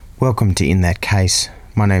Welcome to In That Case.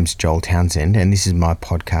 My name's Joel Townsend, and this is my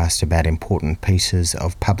podcast about important pieces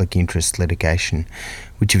of public interest litigation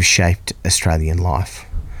which have shaped Australian life.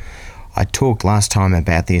 I talked last time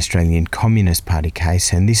about the Australian Communist Party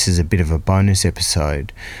case, and this is a bit of a bonus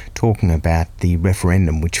episode talking about the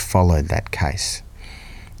referendum which followed that case.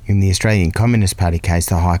 In the Australian Communist Party case,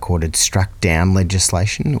 the High Court had struck down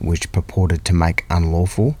legislation which purported to make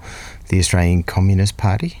unlawful the Australian Communist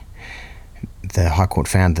Party. The High Court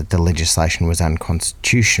found that the legislation was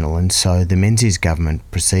unconstitutional, and so the Menzies government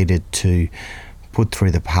proceeded to put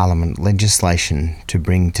through the Parliament legislation to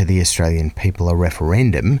bring to the Australian people a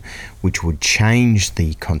referendum which would change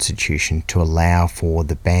the Constitution to allow for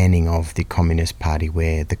the banning of the Communist Party,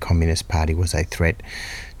 where the Communist Party was a threat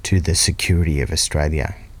to the security of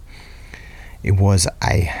Australia. It was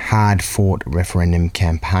a hard-fought referendum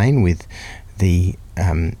campaign with the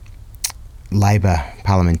Labor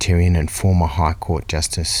parliamentarian and former High Court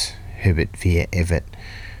Justice Herbert Vere-Evatt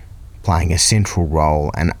playing a central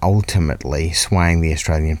role and ultimately swaying the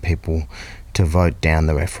Australian people to vote down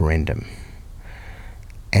the referendum.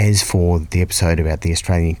 As for the episode about the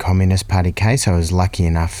Australian Communist Party case, I was lucky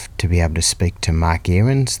enough to be able to speak to Mark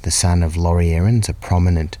Ahrens, the son of Laurie Ahrens, a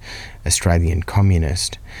prominent Australian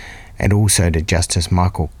communist, and also to Justice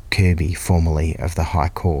Michael Kirby, formerly of the High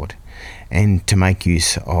Court, and to make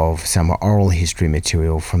use of some oral history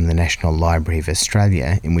material from the National Library of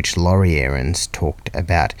Australia in which Laurie Ahrens talked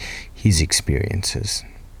about his experiences.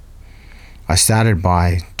 I started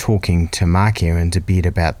by talking to Mark Ahrens a bit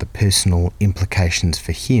about the personal implications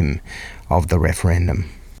for him of the referendum.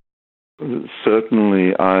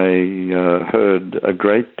 Certainly I heard a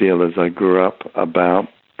great deal as I grew up about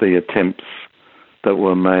the attempts that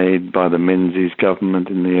were made by the Menzies government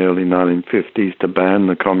in the early 1950s to ban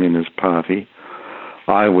the Communist Party.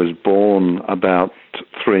 I was born about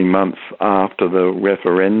 3 months after the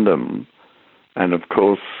referendum, and of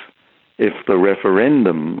course, if the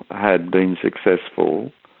referendum had been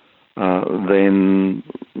successful, then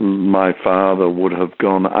my father would have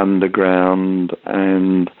gone underground,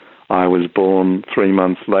 and I was born 3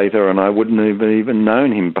 months later, and I wouldn't have even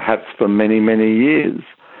known him, perhaps for many, many years,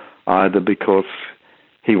 either because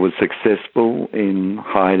he was successful in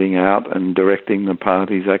hiding out and directing the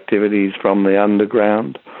party's activities from the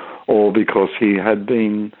underground, or because he had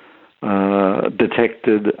been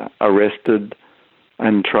detected, arrested,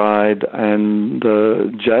 and tried and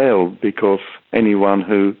jailed, because anyone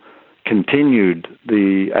who continued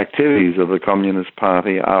the activities of the Communist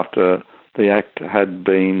Party after the act had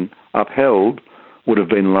been upheld would have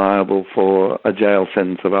been liable for a jail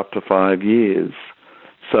sentence of up to 5 years.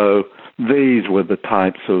 So these were the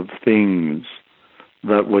types of things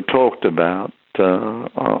that were talked about,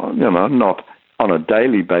 not on a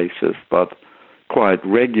daily basis, but quite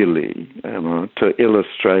regularly, to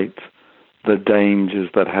illustrate the dangers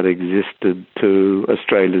that had existed to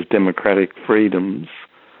Australia's democratic freedoms.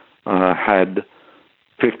 Had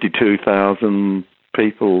 52,000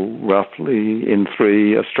 people, roughly, in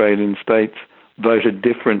 3 Australian states voted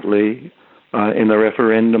differently in the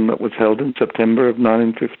referendum that was held in September of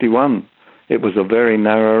 1951. It was a very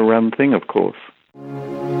narrow-run thing, of course.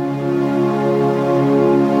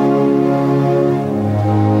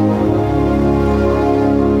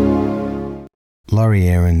 Laurie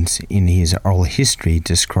Ahrens, in his oral history,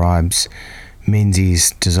 describes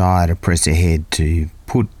Menzies' desire to press ahead to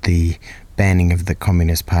put the banning of the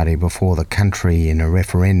Communist Party before the country in a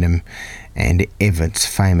referendum, and Evatt's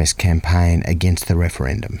famous campaign against the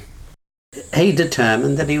referendum. He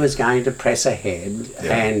determined that he was going to press ahead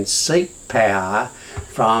and seek power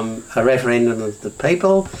from a referendum of the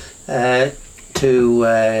people to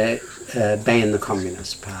ban the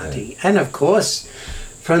Communist Party. And of course,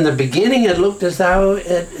 from the beginning it looked as though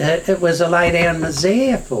it was a lay-down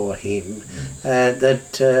misère for him. It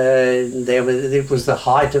was the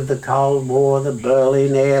height of the Cold War, the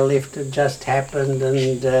Berlin airlift had just happened,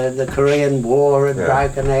 and the Korean War had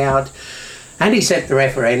broken out. And he set the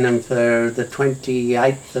referendum for the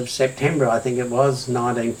 28th of September, I think it was,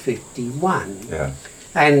 1951. Yeah.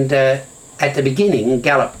 And at the beginning,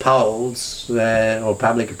 Gallup polls, or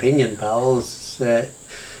public opinion polls,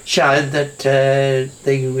 showed that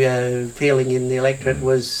the feeling in the electorate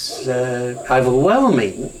was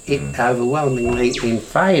overwhelmingly in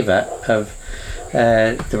favour of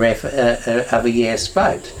of a yes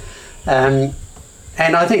vote. And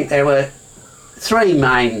I think there were 3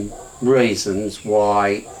 main reasons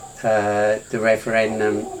why the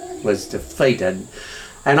referendum was defeated,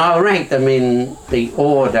 and I'll rank them in the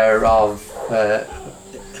order of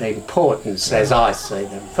importance as I see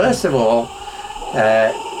them. First of all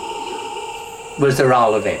was the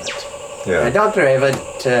role of Evatt. Yeah. Dr.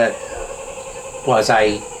 Evatt was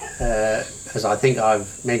as I think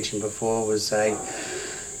I've mentioned before,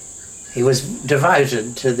 he was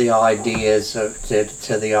devoted to the ideas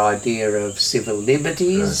to the idea of civil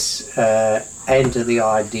liberties and to the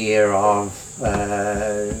idea of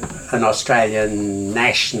an Australian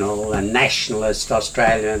nationalist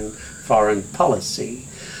Australian foreign policy.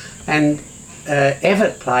 And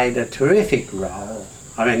Evatt played a terrific role.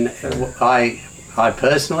 I mean, I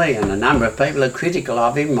personally and a number of people are critical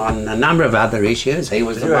of him on a number of other issues. He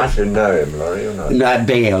was Did you actually know him, Laurie, or not? No,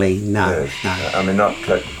 barely, no. Yes. No. I mean, not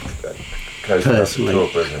close personally.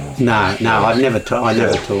 enough to talk with him. No, I never talked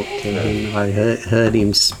to him. I heard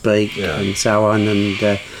him speak and so on.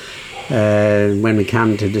 And when we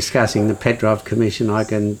come to discussing the Petrov Commission, I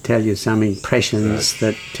can tell you some impressions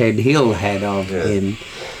that Ted Hill had of him.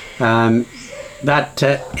 But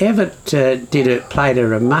Evatt played a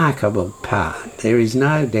remarkable part. There is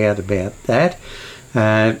no doubt about that.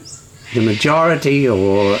 The majority,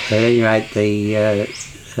 or at any rate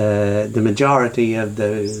the majority of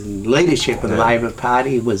the leadership of the Labor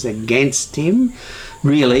Party was against him.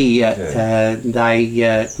 Really,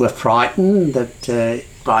 they were frightened that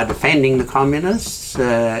by defending the communists,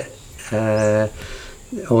 or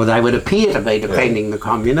they would appear to be defending the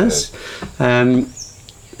communists.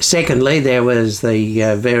 Secondly, there was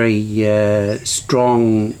the very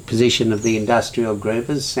strong position of the industrial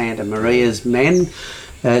groupers, Santa Maria's men,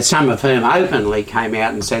 some of whom openly came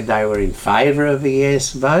out and said they were in favour of the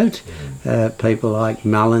yes vote. People like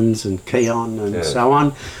Mullins and Keon and so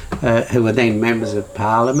on, who were then members of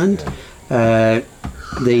Parliament.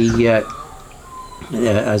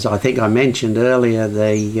 As I think I mentioned earlier,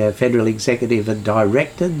 the Federal Executive had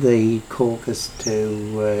directed the caucus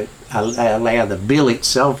to allow the bill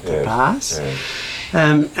itself to pass.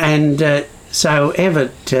 So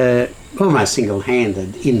Evatt, almost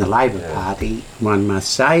single-handed in the Labor Party, one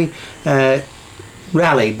must say,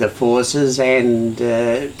 rallied the forces and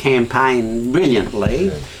campaigned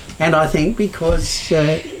brilliantly. And I think because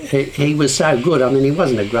he was so good, I mean, he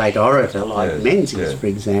wasn't a great orator like Menzies, for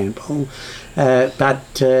example,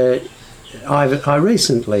 but I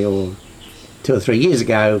recently, or 2 or 3 years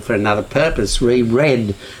ago, for another purpose,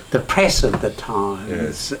 reread the press of the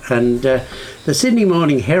times. And the Sydney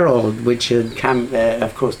Morning Herald, which had come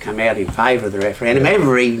out in favour of the referendum,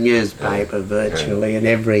 every newspaper virtually and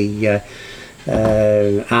every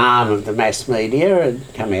arm of the mass media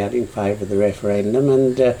had come out in favour of the referendum,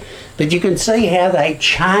 and but you can see how they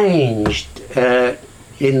changed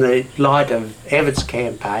in the light of Evatt's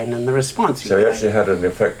campaign and the response. So he actually had an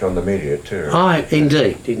effect on the media too. Right?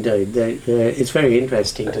 Indeed. It's very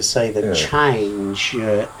interesting to see the change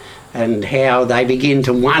and how they begin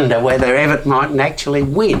to wonder whether Evatt mightn't actually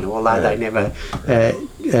win, although they never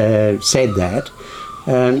said that.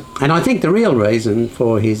 And I think the real reason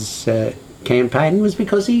for his campaign was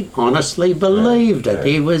because he honestly believed it.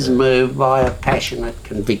 He was moved by a passionate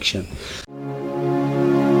conviction.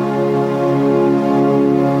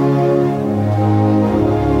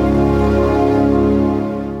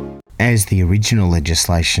 As the original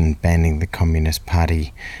legislation banning the Communist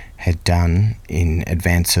Party had done in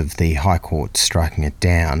advance of the High Court striking it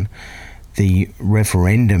down, the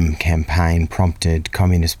referendum campaign prompted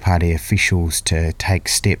Communist Party officials to take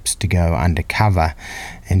steps to go undercover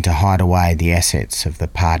and to hide away the assets of the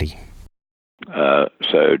party.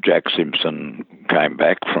 So Jack Simpson came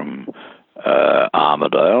back from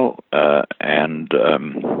Armidale and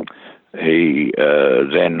he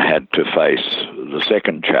then had to face the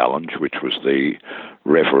second challenge, which was the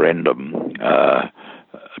referendum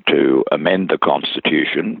to amend the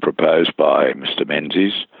Constitution proposed by Mr.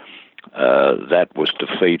 Menzies. That was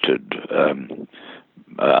defeated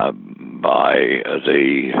by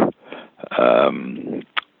the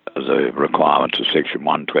requirements of Section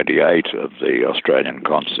 128 of the Australian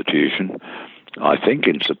Constitution, I think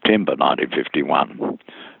in September 1951.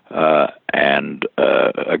 And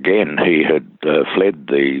again, he had fled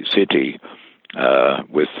the city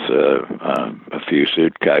with a few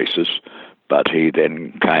suitcases, but he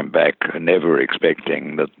then came back never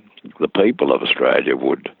expecting that the people of Australia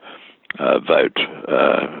would vote,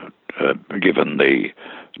 given the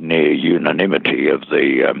near unanimity of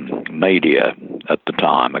the media at the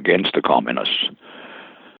time against the communists.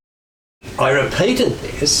 I repeated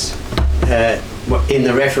this in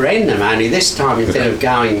the referendum, only this time instead of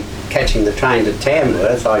catching the train to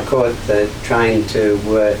Tamworth, I caught the train to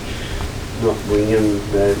not Wingham,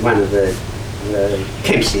 one of the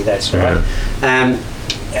Kempsey, that's right.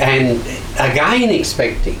 And again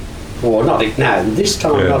expecting, this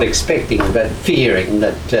time not expecting, but fearing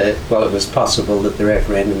that, it was possible that the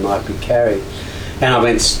referendum might be carried. And I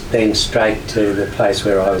went then straight to the place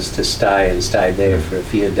where I was to stay and stayed there for a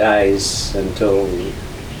few days until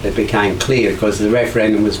it became clear, because the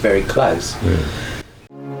referendum was very close.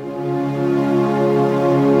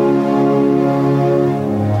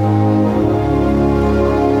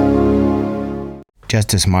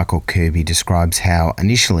 Justice Michael Kirby describes how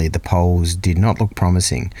initially the polls did not look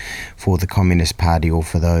promising for the Communist Party or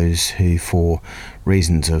for those who, for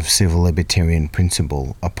reasons of civil libertarian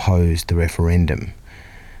principle, opposed the referendum.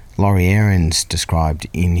 Laurie Ahrens described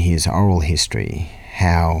in his oral history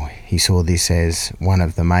how he saw this as one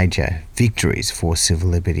of the major victories for civil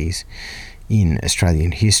liberties in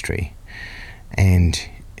Australian history. And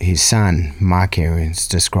his son, Mark Ahrens,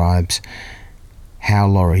 describes how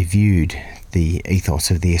Laurie viewed the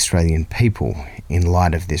ethos of the Australian people in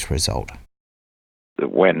light of this result.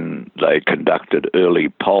 When they conducted early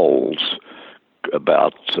polls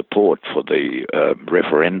about support for the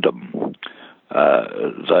referendum,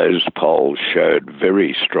 those polls showed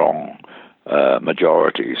very strong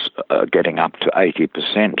majorities, getting up to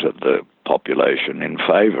 80% of the population in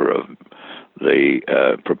favour of the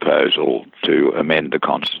proposal to amend the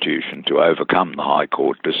Constitution to overcome the High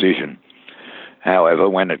Court decision. However,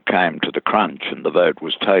 when it came to the crunch and the vote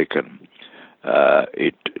was taken,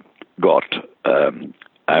 it got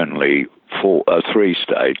only 3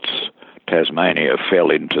 states. Tasmania fell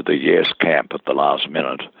into the yes camp at the last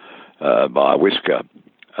minute by a whisker,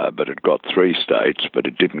 but it got 3 states, but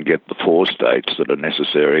it didn't get the 4 states that are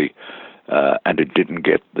necessary, and it didn't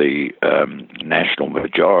get the national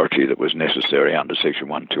majority that was necessary under Section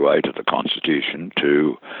 128 of the Constitution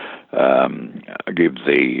to give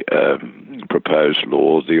the proposed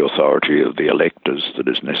law the authority of the electors that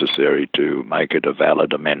is necessary to make it a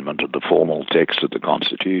valid amendment of the formal text of the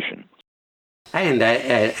Constitution. And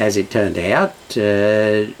as it turned out,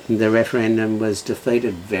 the referendum was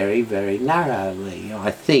defeated very, very narrowly.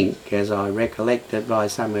 I think, as I recollect it, by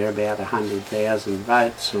somewhere about 100,000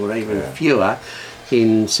 votes or even fewer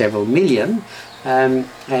in several million. And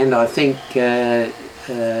I think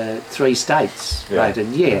 3 states voted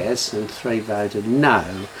yes and 3 voted no.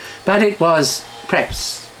 But it was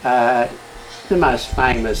perhaps the most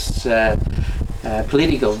famous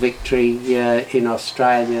political victory in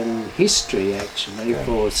Australian history, actually,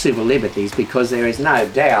 for civil liberties, because there is no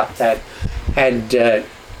doubt that had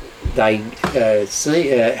they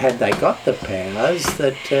got the powers,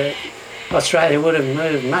 that Australia would have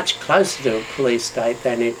moved much closer to a police state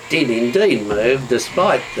than it did indeed move,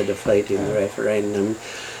 despite the defeat in the referendum.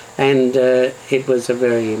 And it was a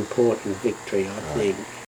very important victory, I think.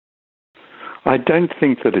 I don't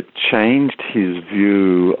think that it changed his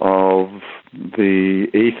view of the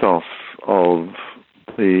ethos of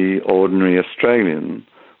the ordinary Australian,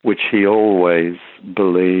 which he always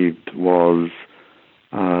believed was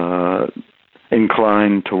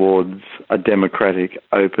inclined towards a democratic,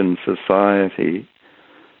 open society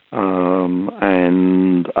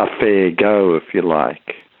and a fair go, if you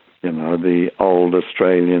like. You know, the old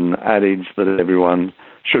Australian adage that everyone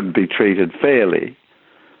should be treated fairly.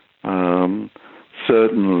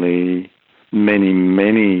 Certainly,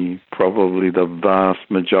 many, probably the vast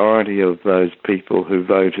majority of those people who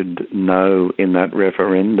voted no in that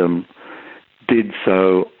referendum did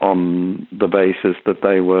so on the basis that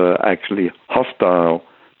they were actually hostile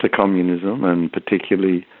to communism, and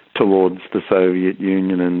particularly towards the Soviet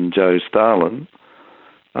Union and Joe Stalin.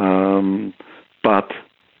 But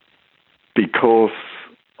because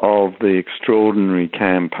of the extraordinary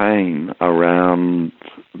campaign around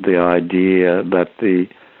the idea that the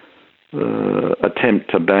attempt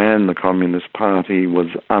to ban the Communist Party was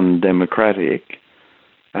undemocratic,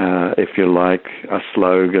 if you like, a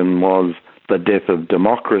slogan was the death of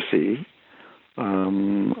democracy.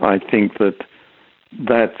 I think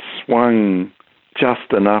that swung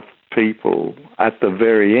just enough people at the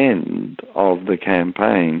very end of the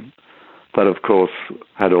campaign, but of course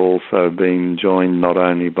had also been joined not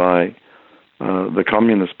only by the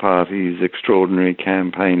Communist Party's extraordinary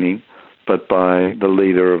campaigning, but by the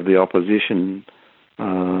leader of the opposition,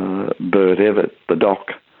 Bert Evatt, the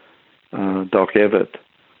Doc Evatt,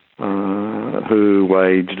 who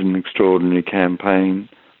waged an extraordinary campaign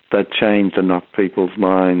that changed enough people's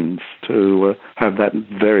minds to have that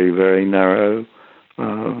very, very narrow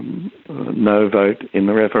no vote in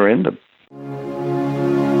the referendum.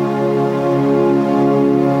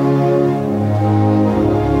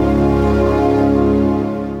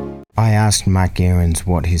 I asked Mark Ahrens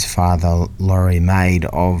what his father, Laurie, made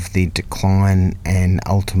of the decline and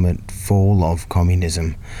ultimate fall of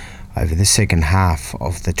communism over the second half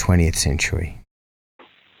of the 20th century.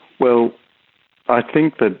 Well, I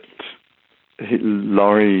think that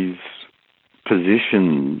Laurie's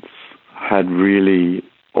positions had really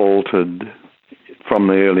altered from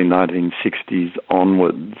the early 1960s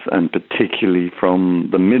onwards, and particularly from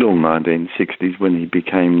the middle 1960s when he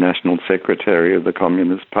became National Secretary of the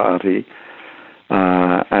Communist Party.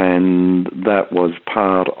 And that was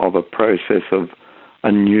part of a process of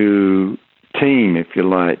a new team, if you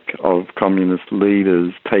like, of communist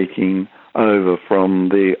leaders taking over from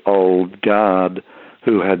the old guard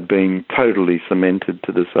who had been totally cemented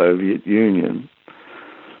to the Soviet Union.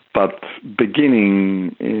 But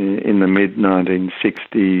beginning in the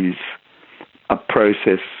mid-1960s, a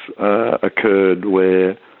process occurred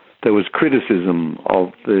where there was criticism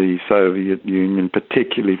of the Soviet Union,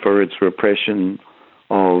 particularly for its repression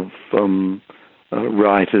of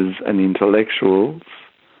writers and intellectuals.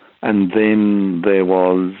 And then there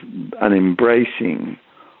was an embracing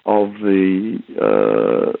of the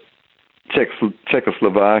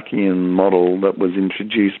Czechoslovakian model that was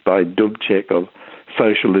introduced by Dubček of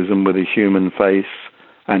socialism with a human face,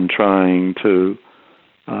 and trying to,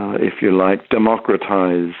 if you like,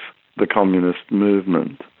 democratize the communist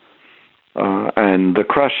movement. And the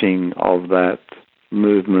crushing of that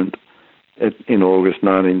movement in August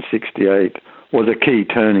 1968 was a key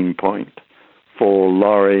turning point for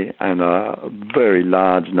Laurie and a very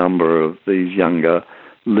large number of these younger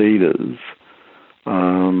leaders.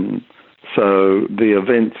 So the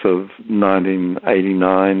events of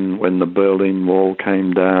 1989, when the Berlin Wall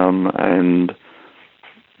came down and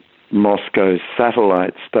Moscow's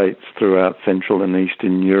satellite states throughout Central and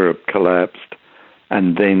Eastern Europe collapsed,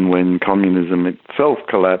 and then when communism itself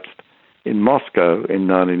collapsed in Moscow in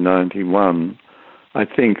 1991, I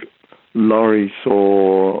think Laurie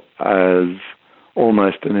saw as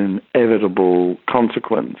almost an inevitable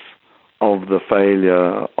consequence of the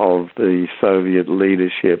failure of the Soviet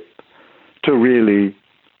leadership to really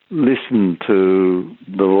listen to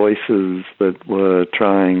the voices that were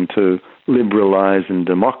trying to liberalize and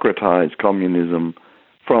democratize communism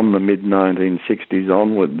from the mid-1960s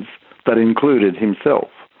onwards, that included himself.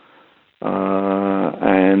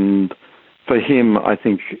 And for him, I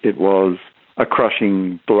think it was a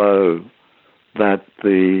crushing blow that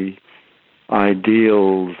the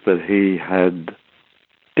ideals that he had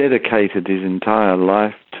dedicated his entire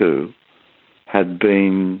life to had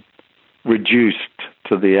been reduced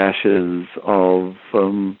to the ashes of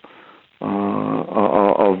the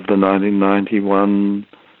 1991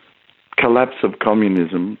 collapse of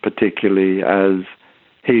communism, particularly as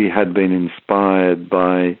he had been inspired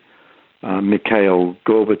by Mikhail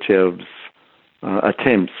Gorbachev's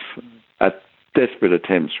desperate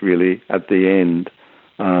attempts really at the end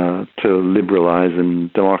to liberalize and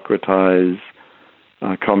democratize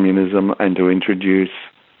communism and to introduce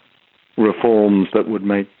reforms that would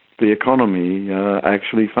make the economy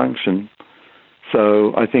actually function.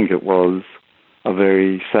 So I think it was a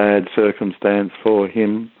very sad circumstance for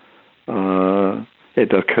him.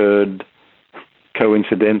 It occurred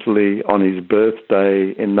coincidentally on his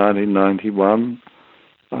birthday in 1991.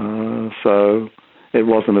 So it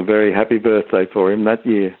wasn't a very happy birthday for him that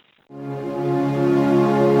year.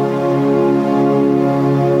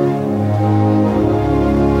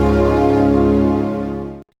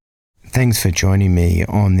 Thanks for joining me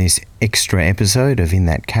on this extra episode of In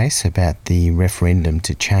That Case about the referendum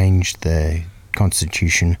to change the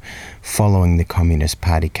Constitution following the Communist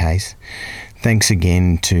Party case. Thanks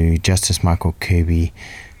again to Justice Michael Kirby,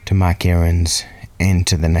 to Mark Ahrens, and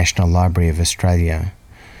to the National Library of Australia.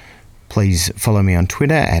 Please follow me on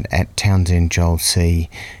Twitter at TownsendJoelC.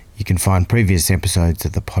 You can find previous episodes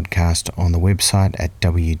of the podcast on the website at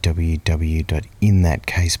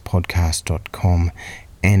www.inthatcasepodcast.com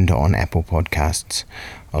and on Apple Podcasts.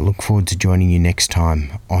 I look forward to joining you next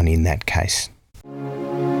time on In That Case.